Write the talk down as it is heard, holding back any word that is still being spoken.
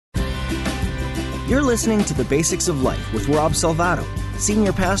You're listening to The Basics of Life with Rob Salvato,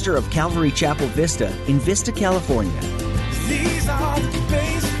 Senior Pastor of Calvary Chapel Vista in Vista, California. These are the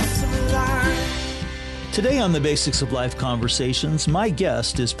basics of life. Today on the Basics of Life Conversations, my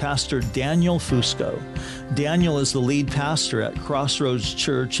guest is Pastor Daniel Fusco. Daniel is the lead pastor at Crossroads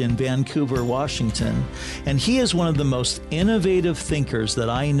Church in Vancouver, Washington, and he is one of the most innovative thinkers that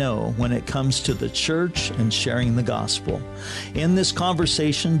I know when it comes to the church and sharing the gospel. In this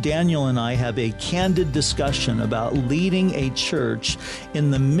conversation, Daniel and I have a candid discussion about leading a church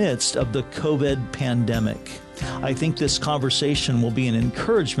in the midst of the COVID pandemic. I think this conversation will be an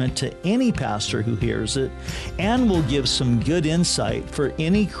encouragement to any pastor who hears it and will give some good insight for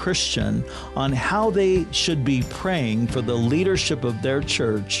any Christian on how they should be praying for the leadership of their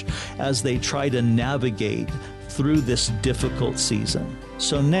church as they try to navigate through this difficult season.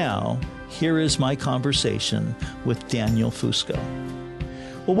 So now, here is my conversation with Daniel Fusco.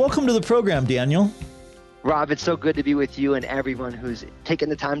 Well, welcome to the program, Daniel. Rob, it's so good to be with you and everyone who's taken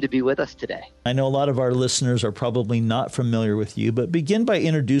the time to be with us today. I know a lot of our listeners are probably not familiar with you, but begin by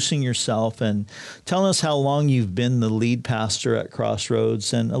introducing yourself and telling us how long you've been the lead pastor at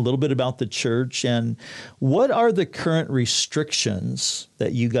Crossroads and a little bit about the church and what are the current restrictions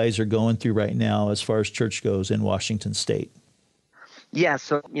that you guys are going through right now as far as church goes in Washington State. Yeah,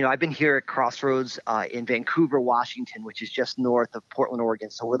 so, I've been here at Crossroads in Vancouver, Washington, which is just north of Portland, Oregon.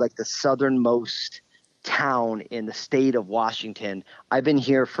 So we're like the southernmost town in the state of Washington. I've been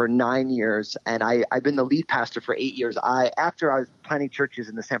here for 9 years, and I've been the lead pastor for 8 years. After I was planting churches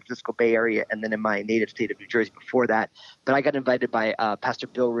in the San Francisco Bay Area and then in my native state of New Jersey before that. But I got invited by Pastor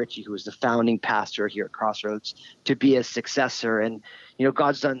Bill Ritchie, who was the founding pastor here at Crossroads, to be a successor. And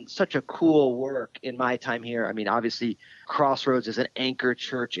God's done such a cool work in my time here. I mean, obviously, Crossroads is an anchor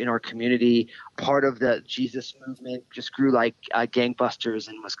church in our community. Part of the Jesus movement just grew like gangbusters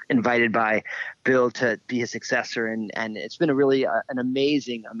and was invited by Bill to be his successor. And it's been a really an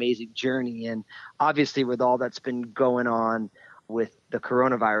amazing journey. And obviously, with all that's been going on with the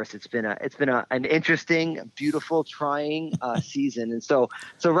coronavirus, it's been an interesting, beautiful, trying season. And so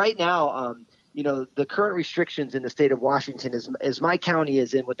right now, the current restrictions in the state of Washington is my county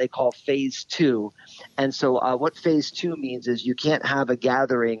is in what they call phase 2. And so what phase 2 means is you can't have a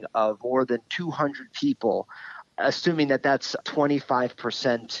gathering of more than 200 people, assuming that that's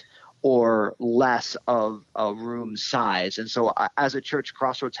 25% or less of a room size. And so as a church,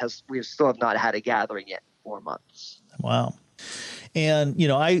 Crossroads we still have not had a gathering yet in 4 months. Wow. And,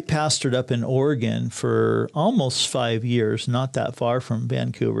 I pastored up in Oregon for almost 5 years, not that far from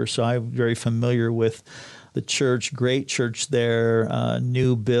Vancouver. So I'm very familiar with the church, great church there,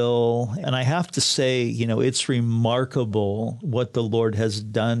 new Bill. And I have to say, it's remarkable what the Lord has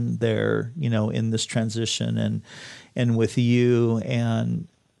done there, in this transition and with you. And,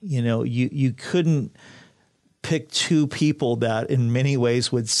 you couldn't pick two people that in many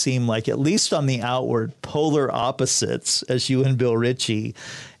ways would seem like, at least on the outward, polar opposites as you and Bill Ritchie.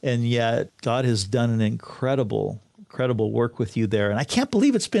 And yet God has done an incredible work with you there. And I can't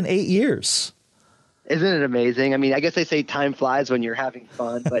believe it's been 8 years. Isn't it amazing? I mean, I guess they say time flies when you're having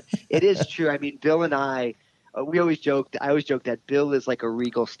fun, but it is true. I mean, Bill and I always joke that Bill is like a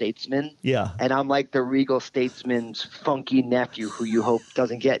regal statesman. Yeah. And I'm like the regal statesman's funky nephew who you hope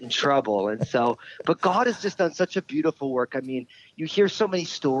doesn't get in trouble. And so, but God has just done such a beautiful work. I mean, you hear so many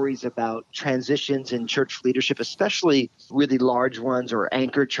stories about transitions in church leadership, especially really large ones or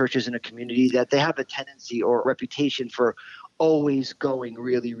anchor churches in a community, that they have a tendency or a reputation for always going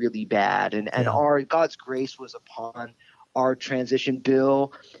really, really bad. And our God's grace was upon our transition.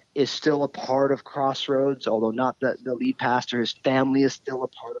 Bill is still a part of Crossroads, although not the lead pastor. His family is still a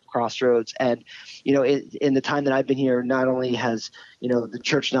part of Crossroads. And, in the time that I've been here, not only has, the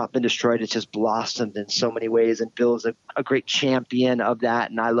church not been destroyed, it's just blossomed in so many ways. And Bill is a great champion of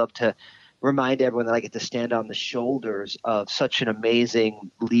that. And I love to remind everyone that I get to stand on the shoulders of such an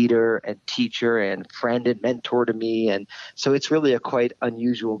amazing leader and teacher and friend and mentor to me. And so it's really a quite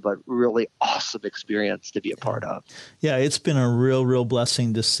unusual but really awesome experience to be a part of. Yeah, it's been a real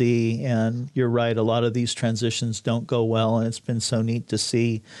blessing to see. And you're right, a lot of these transitions don't go well. And it's been so neat to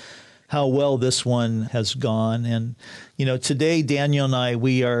see how well this one has gone. And, today, Daniel and I,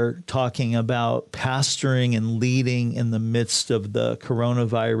 we are talking about pastoring and leading in the midst of the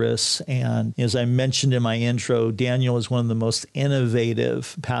coronavirus. And as I mentioned in my intro, Daniel is one of the most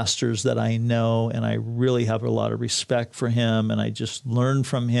innovative pastors that I know, and I really have a lot of respect for him, and I just learn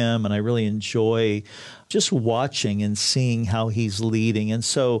from him, and I really enjoy just watching and seeing how he's leading. And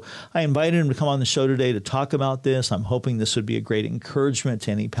so I invited him to come on the show today to talk about this. I'm hoping this would be a great encouragement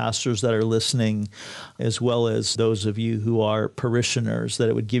to any pastors that are listening, as well as those of you you who are parishioners, that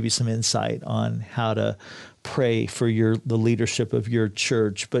it would give you some insight on how to pray for the leadership of your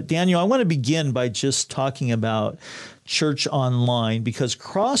church. But Daniel, I want to begin by just talking about church online, because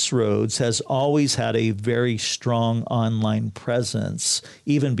Crossroads has always had a very strong online presence,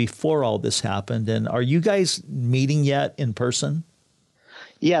 even before all this happened. And are you guys meeting yet in person?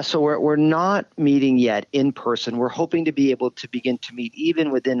 Yeah, so we're not meeting yet in person. We're hoping to be able to begin to meet even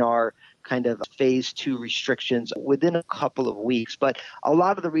within our kind of phase 2 restrictions within a couple of weeks. But a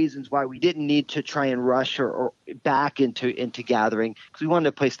lot of the reasons why we didn't need to try and rush or back into gathering, because we wanted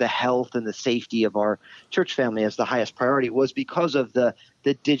to place the health and the safety of our church family as the highest priority, was because of the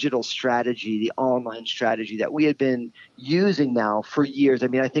digital strategy, the online strategy that we had been using now for years. I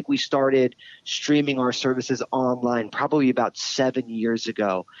mean, I think we started streaming our services online probably about 7 years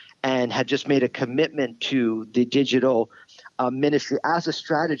ago, and had just made a commitment to the digital ministry as a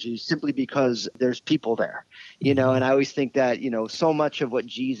strategy, simply because there's people there, and I always think that, so much of what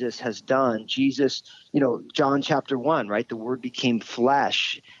Jesus has done, John chapter 1, right? The word became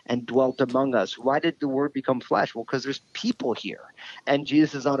flesh and dwelt among us. Why did the word become flesh? Well, because there's people here, and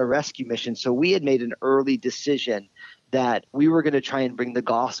Jesus is on a rescue mission. So we had made an early decision that we were going to try and bring the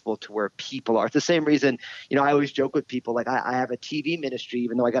gospel to where people are. It's the same reason, I always joke with people, like I have a TV ministry,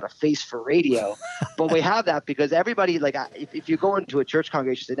 even though I got a face for radio, but we have that because everybody, like if you go into a church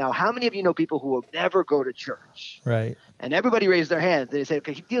congregation, say, now, how many of you know people who will never go to church? Right. And everybody raised their hands. They say,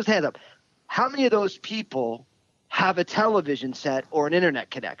 okay, keep those hands up. How many of those people have a television set or an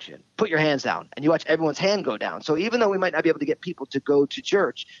internet connection? Put your hands down, and you watch everyone's hand go down. So even though we might not be able to get people to go to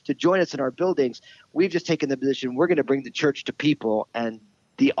church, to join us in our buildings, we've just taken the position we're going to bring the church to people, and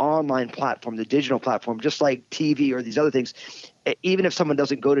the online platform, the digital platform, just like TV or these other things, even if someone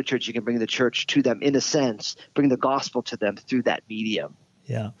doesn't go to church, you can bring the church to them, in a sense, bring the gospel to them through that medium.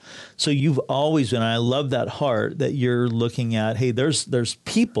 Yeah. So you've always been, and I love that heart that you're looking at, hey, there's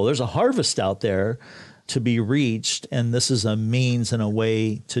people, there's a harvest out there to be reached, and this is a means and a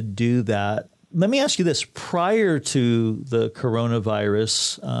way to do that. Let me ask you this. Prior to the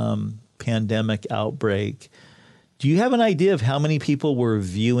coronavirus pandemic outbreak, do you have an idea of how many people were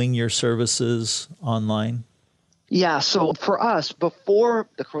viewing your services online? Yeah, so for us, before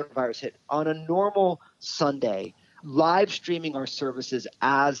the coronavirus hit, on a normal Sunday, live streaming our services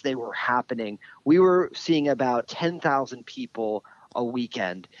as they were happening, we were seeing about 10,000 people a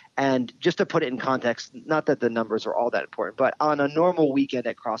weekend. And just to put it in context, not that the numbers are all that important, but on a normal weekend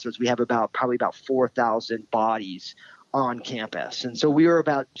at Crossroads, we have probably about 4,000 bodies on campus. And so we were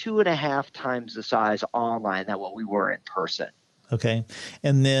about 2.5 times the size online than what we were in person. Okay.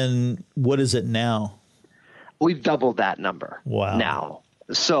 And then what is it now? We've doubled that number. Wow. Now.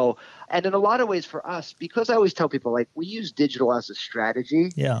 So, and in a lot of ways for us, because I always tell people, like, we use digital as a strategy.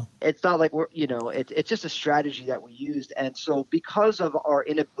 Yeah. It's not like it's just a strategy that we used. And so because of our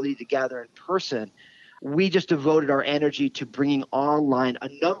inability to gather in person, we just devoted our energy to bringing online a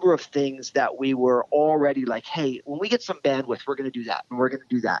number of things that we were already like, hey, when we get some bandwidth, we're going to do that, and we're going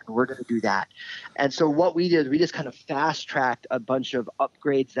to do that, and we're going to do that. And so what we did, we just kind of fast-tracked a bunch of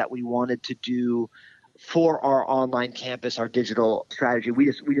upgrades that we wanted to do for our online campus, our digital strategy. We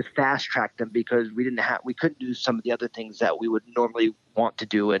just fast-tracked them because we couldn't do some of the other things that we would normally want to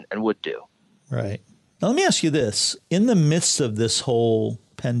do and would do. Right. Now, let me ask you this. In the midst of this whole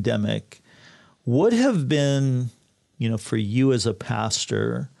pandemic, what have been, for you as a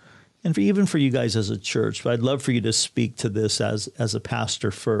pastor, and even for you guys as a church, but I'd love for you to speak to this as a pastor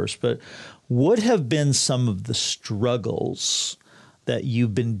first, but what have been some of the struggles that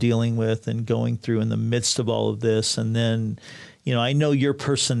you've been dealing with and going through in the midst of all of this? And then, I know your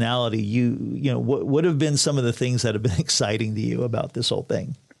personality, what have been some of the things that have been exciting to you about this whole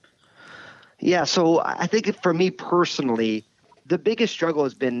thing? Yeah, so I think for me personally, the biggest struggle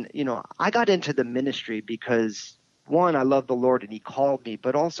has been, I got into the ministry because, one, I love the Lord and he called me,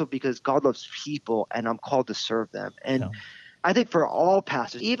 but also because God loves people and I'm called to serve them. And I think for all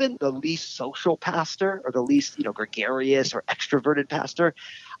pastors, even the least social pastor or the least, gregarious or extroverted pastor,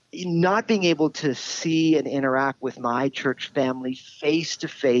 not being able to see and interact with my church family face to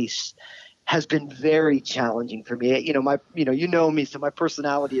face has been very challenging for me. You know me, so my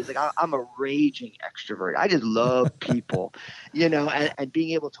personality is like I'm a raging extrovert. I just love people, and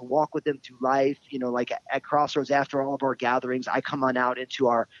being able to walk with them through life. Like at Crossroads, after all of our gatherings, I come on out into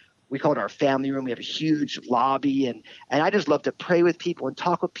we call it our family room. We have a huge lobby, and I just love to pray with people and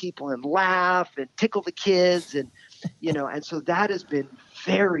talk with people and laugh and tickle the kids, and and so that has been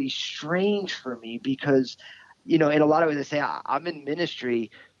very strange for me because, in a lot of ways I say I'm in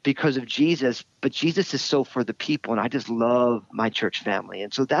ministry because of Jesus, but Jesus is so for the people, and I just love my church family.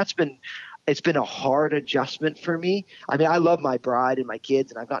 And so that's been it's been a hard adjustment for me. I mean, I love my bride and my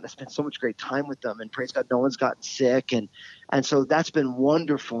kids, and I've gotten to spend so much great time with them, and praise God, no one's gotten sick. And so that's been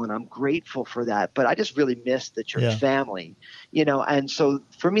wonderful, and I'm grateful for that. But I just really miss the church family, and so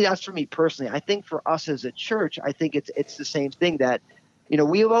for me, that's for me personally. I think for us as a church, I think it's the same thing that,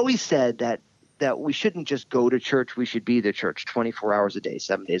 we have always said that we shouldn't just go to church. We should be the church 24 hours a day,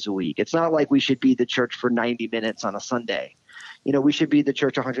 7 days a week. It's not like we should be the church for 90 minutes on a Sunday. We should be the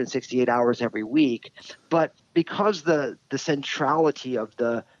church 168 hours every week. But because the centrality of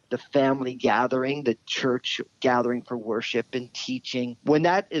the family gathering, the church gathering for worship and teaching, when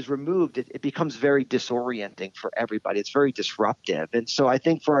that is removed, it becomes very disorienting for everybody. It's very disruptive. And so I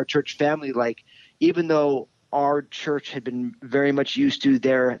think for our church family, like, even though our church had been very much used to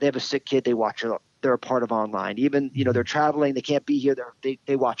they have a sick kid, they're a part of online. Even, they're traveling, they can't be here,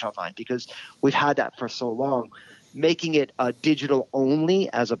 they watch online, because we've had that for so long. Making it digital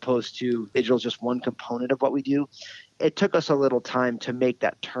only as opposed to digital is just one component of what we do. It took us a little time to make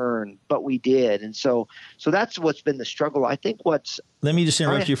that turn, but we did. And so that's what's been the struggle. I think Let me just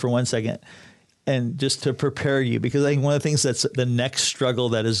interrupt you for 1 second. And just to prepare you, because I think one of the things that's the next struggle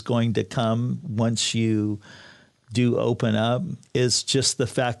that is going to come once you do open up is just the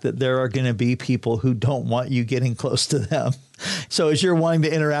fact that there are going to be people who don't want you getting close to them. So as you're wanting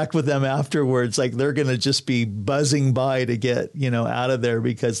to interact with them afterwards, like, they're going to just be buzzing by to get, out of there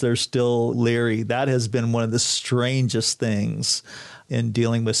because they're still leery. That has been one of the strangest things in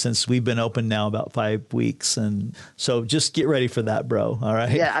dealing with since we've been open now about 5 weeks. And so just get ready for that, bro. All right.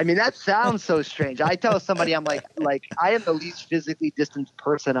 Yeah. I mean, that sounds so strange. I tell somebody, I'm like, I am the least physically distant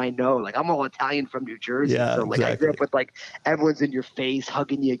person I know. Like, I'm all Italian from New Jersey. Yeah, so like exactly. I grew up with like everyone's in your face,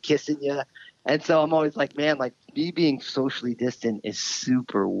 hugging you, kissing you. And so I'm always like, man, like, me being socially distant is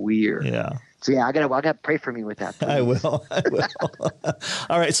super weird. Yeah. So yeah, I gotta pray for me with that, please. I will.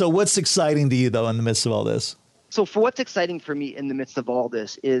 All right. So what's exciting to you though in the midst of all this? So for what's exciting for me in the midst of all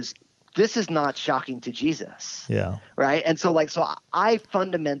this is not shocking to Jesus. Yeah. Right. And so I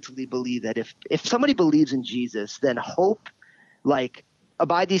fundamentally believe that if somebody believes in Jesus, then hope, like,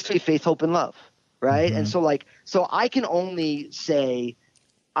 abide these three: faith, hope, and love. Right. Mm-hmm. And so I can only say,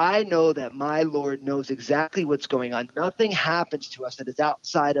 I know that my Lord knows exactly what's going on. Nothing happens to us that is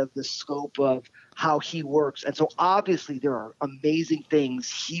outside of the scope of how he works. And so obviously there are amazing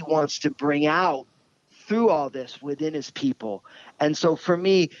things he wants to bring out through all this within his people. And so for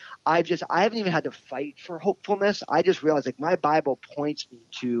me, I haven't even had to fight for hopefulness. I just realized, like, my Bible points me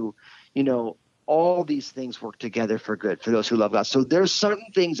to, all these things work together for good for those who love God. So there's certain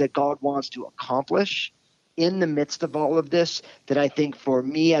things that God wants to accomplish in the midst of all of this that I think for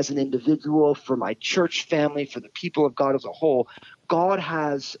me as an individual, for my church family, for the people of God as a whole, God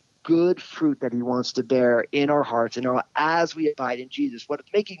has good fruit that he wants to bear in our hearts and as we abide in Jesus.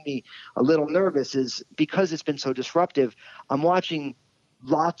 What's making me a little nervous is because it's been so disruptive, I'm watching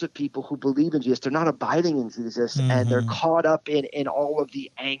lots of people who believe in Jesus. They're not abiding in Jesus, and they're caught up in all of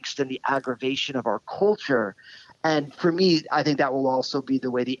the angst and the aggravation of our culture. And for me, I think that will also be the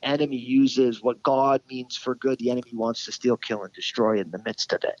way the enemy uses what God means for good. The enemy wants to steal, kill, and destroy in the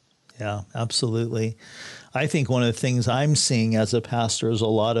midst of it. Yeah, absolutely. I think one of the things I'm seeing as a pastor is a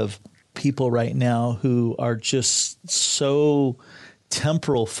lot of people right now who are just so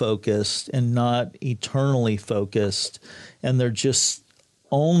temporal focused and not eternally focused. And they're just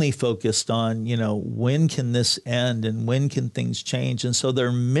only focused on, when can this end and when can things change? And so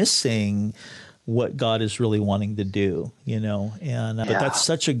they're missing what God is really wanting to do, but that's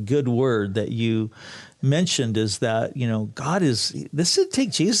such a good word that you mentioned, is that, God this would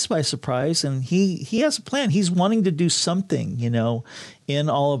take Jesus by surprise, and he has a plan. He's wanting to do something, in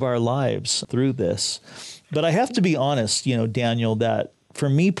all of our lives through this. But I have to be honest, Daniel, that for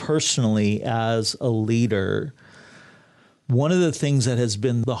me personally as a leader, one of the things that has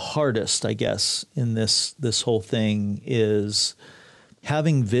been the hardest, I guess, in this whole thing is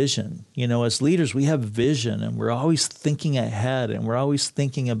having vision. As leaders, we have vision, and we're always thinking ahead, and we're always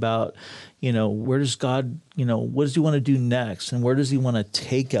thinking about, where does God, what does he want to do next, and where does he want to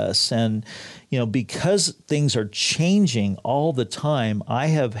take us? And, because things are changing all the time, I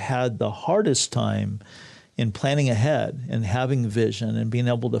have had the hardest time in planning ahead and having vision and being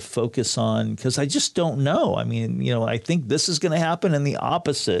able to focus on, because I just don't know. I mean, I think this is going to happen and the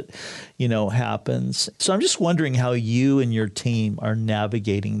opposite, happens. So I'm just wondering how you and your team are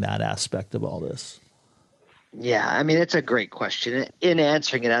navigating that aspect of all this. Yeah, I mean, it's a great question. In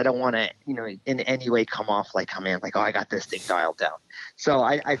answering it, I don't want to, in any way come off like I'm like, oh, I got this thing dialed down. So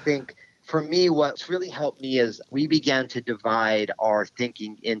I think for me, what's really helped me is we began to divide our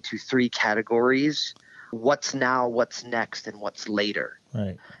thinking into three categories what's now, what's next, and what's later.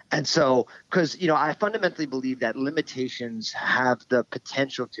 Right. And so, because, I fundamentally believe that limitations have the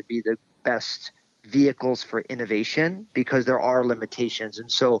potential to be the best vehicles for innovation because there are limitations.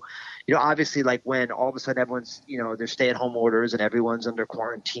 And so, obviously, like when all of a sudden everyone's, there's stay-at-home orders and everyone's under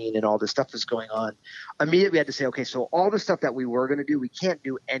quarantine and all this stuff is going on, immediately we had to say, okay, so all the stuff that we were going to do, we can't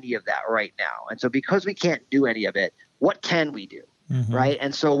do any of that right now. And so because we can't do any of it, what can we do? Mm-hmm. Right.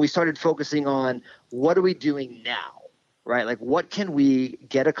 And so we started focusing on what are we doing now? Right. Like what can we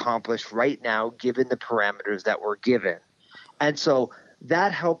get accomplished right now, given the parameters that we're given? And so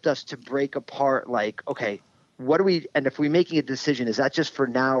that helped us to break apart like, okay, what are we, and if we're making a decision, is that just for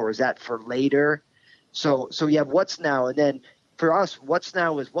now or is that for later? So you have what's now. And then for us, what's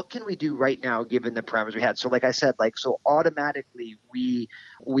now is what can we do right now, given the parameters we had? So like I said, so automatically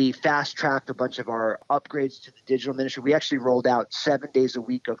we fast tracked a bunch of our upgrades to the digital ministry. We actually rolled out 7 days a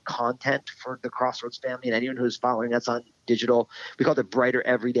week of content for the Crossroads family, and anyone who's following us on digital, we called it Brighter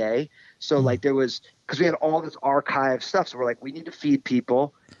Every Day. So like there was, because we had all this archive stuff. So we're like, we need to feed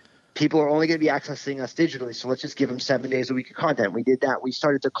people. People are only going to be accessing us digitally. So let's just give them 7 days a week of content. We did that. We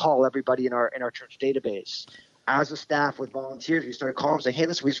started to call everybody in our church database. As a staff with volunteers, we started calling and saying, hey,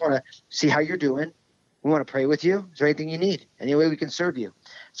 listen, we just want to see how you're doing. We want to pray with you. Is there anything you need? Any way we can serve you?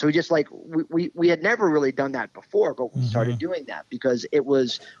 So we just we had never really done that before, but we started doing that because it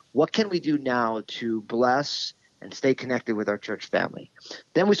was, what can we do now to bless and stay connected with our church family?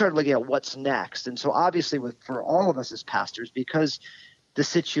 Then we started looking at what's next. And so obviously for all of us as pastors, because the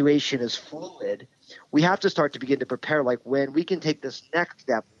situation is fluid, we have to start to begin to prepare, like when we can take this next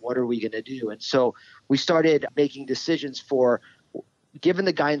step, what are we going to do? And so we started making decisions for, given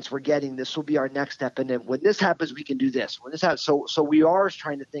the guidance we're getting, this will be our next step. And then when this happens, we can do this. When this happens, so we are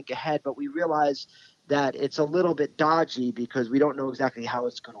trying to think ahead, but we realize that it's a little bit dodgy because we don't know exactly how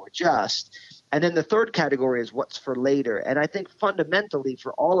it's going to adjust. And then the third category is what's for later. And I think fundamentally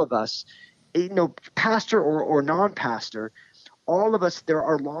for all of us, pastor or non-pastor, all of us, there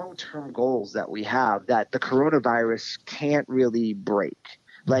are long-term goals that we have that the coronavirus can't really break.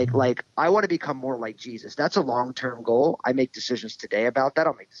 Like I want to become more like Jesus. That's a long-term goal. I make decisions today about that.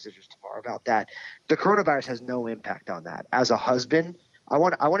 I'll make decisions tomorrow about that. The coronavirus has no impact on that. As a husband, I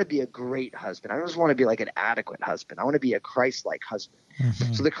want to be a great husband. I don't just want to be like an adequate husband. I want to be a Christ-like husband.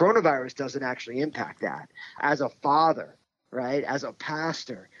 Mm-hmm. So the coronavirus doesn't actually impact that. As a father, right? As a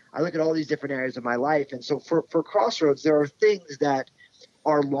pastor, I look at all these different areas of my life. And so for Crossroads, there are things that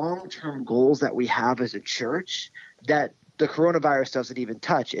are long-term goals that we have as a church that the coronavirus doesn't even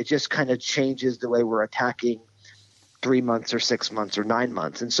touch. It just kind of changes the way we're attacking 3 months or 6 months or 9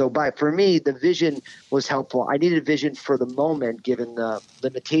 months. And so for me, the vision was helpful. I needed a vision for the moment, given the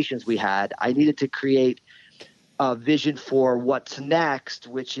limitations we had. I needed to create a vision for what's next,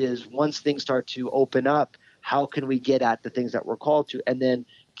 which is once things start to open up, how can we get at the things that we're called to? And then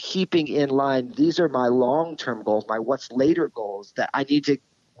keeping in line, these are my long-term goals, my what's later goals that I need to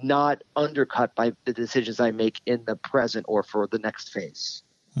not undercut by the decisions I make in the present or for the next phase.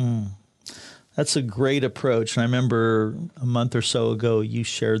 That's a great approach. And I remember a month or so ago, you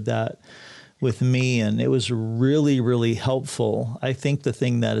shared that with me, and it was really, really helpful. I think the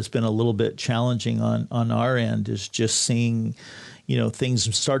thing that has been a little bit challenging on our end is just seeing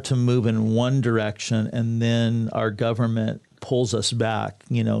things start to move in one direction, and then our government pulls us back,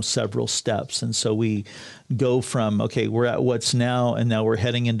 several steps. And so we go from, okay, we're at what's now, and now we're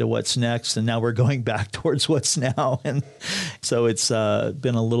heading into what's next, and now we're going back towards what's now. And so it's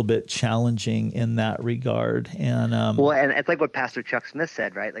been a little bit challenging in that regard. And and it's like what Pastor Chuck Smith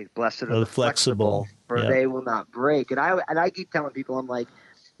said, right? Like, blessed are the flexible, for they will not break. And I keep telling people, I'm like,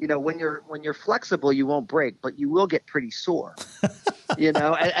 when you're flexible, you won't break, but you will get pretty sore. And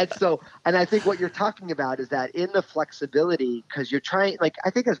I think what you're talking about is that in the flexibility, because you're trying, like, I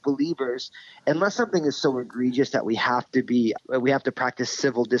think as believers, unless something is so egregious that we have to practice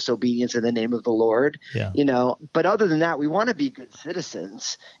civil disobedience in the name of the Lord, but other than that, we want to be good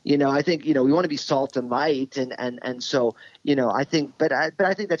citizens. I think, we want to be salt and light. And so, I think, but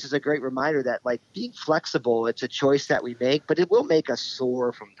I think that's just a great reminder that, like, being flexible, it's a choice that we make, but it will make us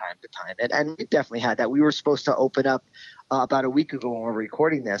sore from time to time. And we definitely had that. We were supposed to open up about a week ago when we were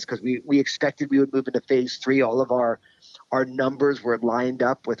recording this, because we expected we would move into phase 3. All of our numbers were lined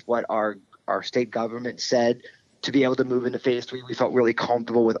up with what our state government said to be able to move into phase 3. We felt really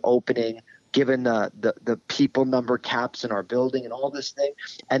comfortable with opening, given the people number caps in our building and all this thing.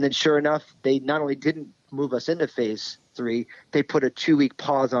 And then sure enough, they not only didn't move us into phase 3, they put a 2-week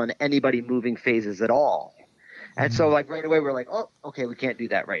pause on anybody moving phases at all. And so, like, right away, we're like, oh, okay, we can't do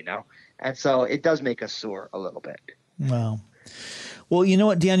that right now. And so it does make us sore a little bit. Wow. Well, you know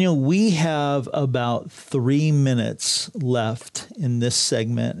what, Daniel? We have about 3 minutes left in this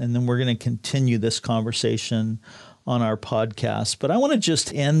segment, and then we're going to continue this conversation on our podcast. But I want to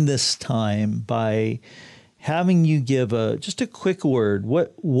just end this time by having you give just a quick word.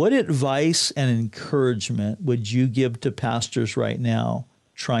 What advice and encouragement would you give to pastors right now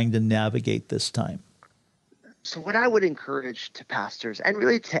trying to navigate this time? So what I would encourage to pastors and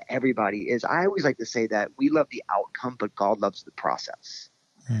really to everybody is I always like to say that we love the outcome, but God loves the process.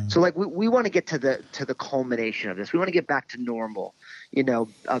 So like we want to get to the culmination of this. We want to get back to normal,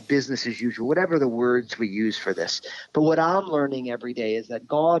 business as usual, whatever the words we use for this. But what I'm learning every day is that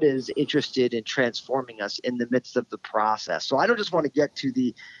God is interested in transforming us in the midst of the process. So I don't just want to get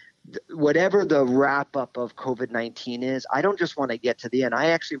to whatever the wrap up of COVID-19 is. I don't just want to get to the end. I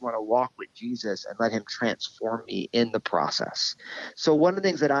actually want to walk with Jesus and let him transform me in the process. So one of the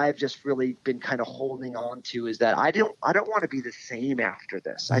things that I've just really been kind of holding on to is that I don't want to be the same after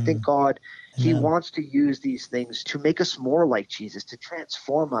this. I think God, he wants to use these things to make us more like Jesus, to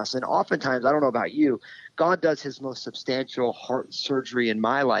transform us. And oftentimes, I don't know about you, God does his most substantial heart surgery in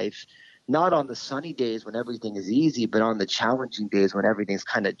my life not on the sunny days when everything is easy, but on the challenging days when everything's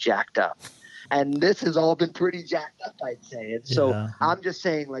kind of jacked up. And this has all been pretty jacked up, I'd say. And so I'm just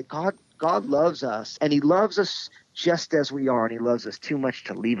saying, like, God loves us, and he loves us just as we are, and he loves us too much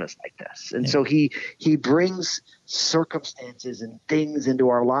to leave us like this. And so he brings circumstances and things into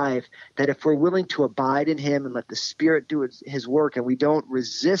our life that if we're willing to abide in him and let the Spirit do his work, and we don't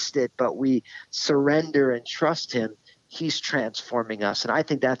resist it, but we surrender and trust him, he's transforming us. And I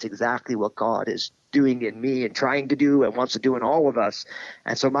think that's exactly what God is doing in me and trying to do and wants to do in all of us.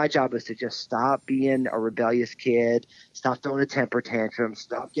 And so my job is to just stop being a rebellious kid, stop throwing a temper tantrum,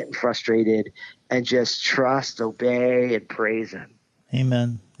 stop getting frustrated, and just trust, obey, and praise him.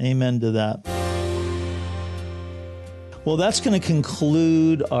 Amen. Amen to that. Well, that's going to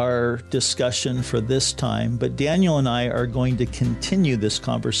conclude our discussion for this time, but Daniel and I are going to continue this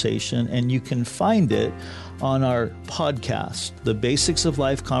conversation, and you can find it on our podcast, The Basics of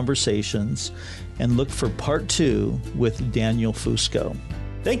Life Conversations, and look for part 2 with Daniel Fusco.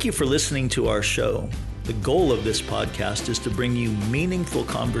 Thank you for listening to our show. The goal of this podcast is to bring you meaningful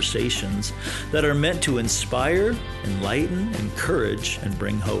conversations that are meant to inspire, enlighten, encourage, and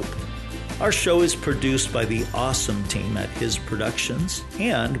bring hope. Our show is produced by the awesome team at His Productions,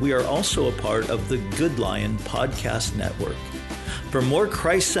 and we are also a part of the Good Lion Podcast Network. For more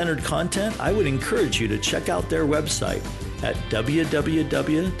Christ-centered content, I would encourage you to check out their website at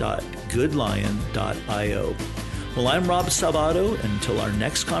www.goodlion.io. Well, I'm Rob Salvato. Until our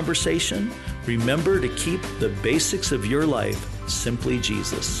next conversation, remember to keep the basics of your life simply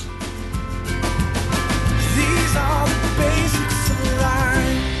Jesus. These are the basics.